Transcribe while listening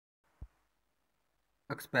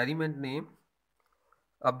Experiment name: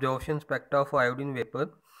 absorption spectra of iodine vapor.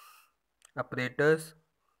 Apparatus: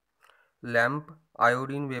 lamp,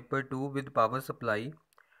 iodine vapor tube with power supply,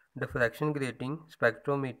 diffraction grating,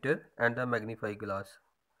 spectrometer and the magnifying glass.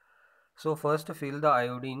 So first fill the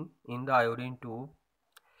iodine in the iodine tube.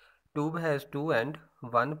 Tube has two ends,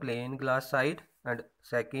 one plain glass side and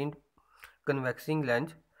second convexing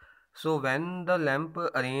lens. So when the lamp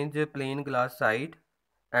arrange plain glass side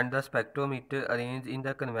and the spectrometer arrange in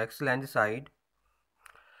the convex lens side,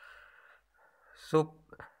 so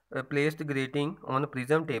place the grating on a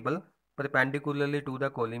prism table perpendicularly to the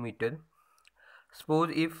collimator.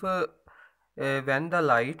 Suppose if when the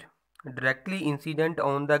light directly incident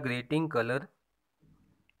on the grating,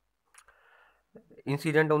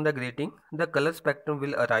 the color spectrum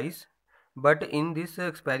will arise. But in this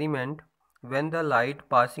experiment, when the light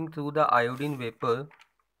passing through the iodine vapor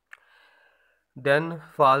then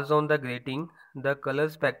falls on the grating, the color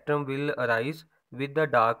spectrum will arise with the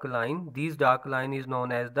dark line. This dark line is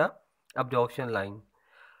known as the absorption line.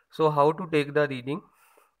 So how to take the reading?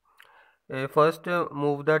 First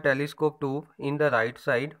move the telescope tube in the right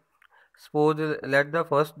side. Suppose let the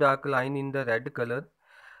first dark line in the red color.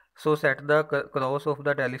 So set the cross of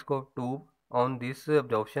the telescope tube on this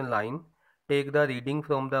absorption line. Take the reading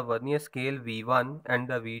from the vernier scale V1 and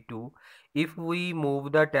the V2. If we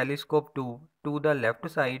move the telescope tube to the left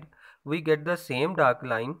side, we get the same dark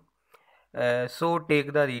line. So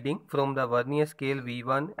take the reading from the vernier scale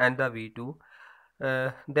V1 and the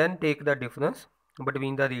V2. Then take the difference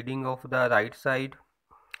between the reading of the right side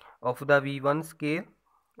of the V1 scale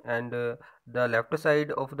and the left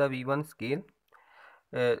side of the V1 scale,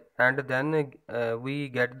 and then we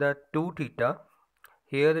get the 2 theta.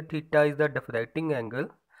 Here theta is the diffracting angle,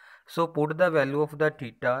 so put the value of the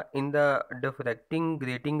theta in the diffracting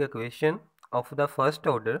grating equation of the first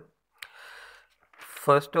order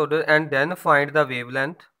and then find the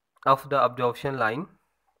wavelength of the absorption line.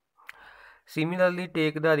 Similarly,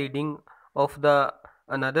 take the reading of the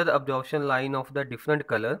another absorption line of the different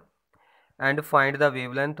color and find the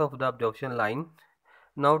wavelength of the absorption line.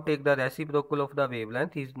 Now take the reciprocal of the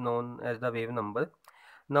wavelength, is known as the wave number.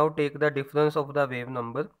 Now take the difference of the wave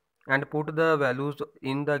number and put the values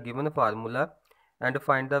in the given formula and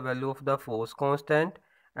find the value of the force constant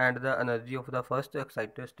and the energy of the first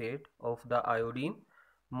excited state of the iodine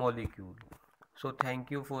molecule. So thank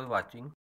you for watching.